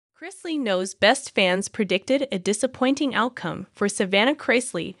Chrisley Knows Best fans predicted a disappointing outcome for Savannah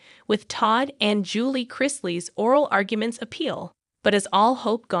Chrisley with Todd and Julie Chrisley's oral arguments appeal, but is all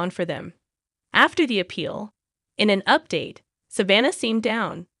hope gone for them? After the appeal, in an update, Savannah seemed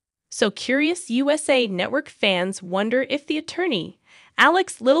down. So Curious USA Network fans wonder if the attorney,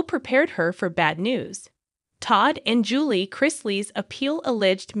 Alex Little, prepared her for bad news. Todd and Julie Chrisley's appeal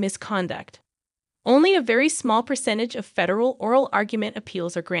alleged misconduct. Only a very small percentage of federal oral argument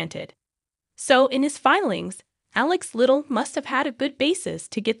appeals are granted. So, in his filings, Alex Little must have had a good basis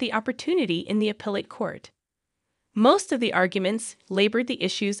to get the opportunity in the appellate court. Most of the arguments labored the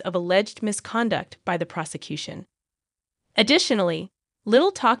issues of alleged misconduct by the prosecution. Additionally,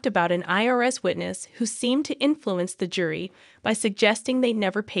 Little talked about an IRS witness who seemed to influence the jury by suggesting they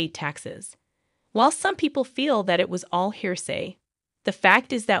never paid taxes. While some people feel that it was all hearsay, the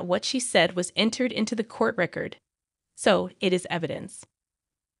fact is that what she said was entered into the court record, so it is evidence.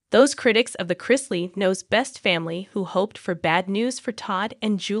 Those critics of the Chrisley Knows Best family who hoped for bad news for Todd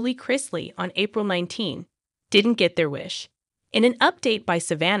and Julie Chrisley on April 19 didn't get their wish. In an update by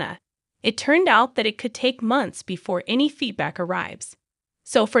Savannah, it turned out that it could take months before any feedback arrives.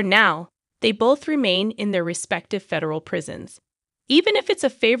 So for now, they both remain in their respective federal prisons. Even if it's a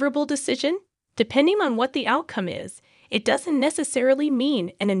favorable decision, depending on what the outcome is, it doesn't necessarily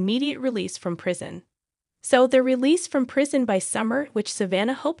mean an immediate release from prison. So their release from prison by summer, which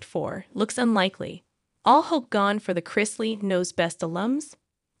Savannah hoped for, looks unlikely. All hope gone for the Chrisley Knows Best alums?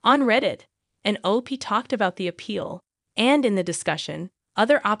 On Reddit, an OP talked about the appeal, and in the discussion,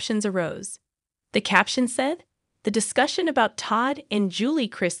 other options arose. The caption said, "The discussion about Todd and Julie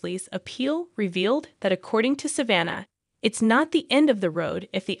Chrisley's appeal revealed that according to Savannah, it's not the end of the road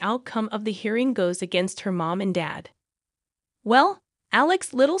if the outcome of the hearing goes against her mom and dad." Well,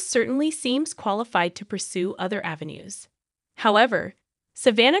 Alex Little certainly seems qualified to pursue other avenues. However,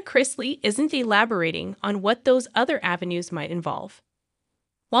 Savannah Chrisley isn't elaborating on what those other avenues might involve.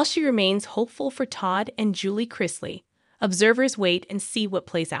 While she remains hopeful for Todd and Julie Chrisley, observers wait and see what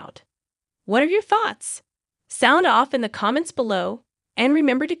plays out. What are your thoughts? Sound off in the comments below, and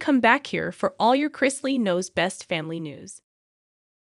remember to come back here for all your Chrisley Knows Best family news.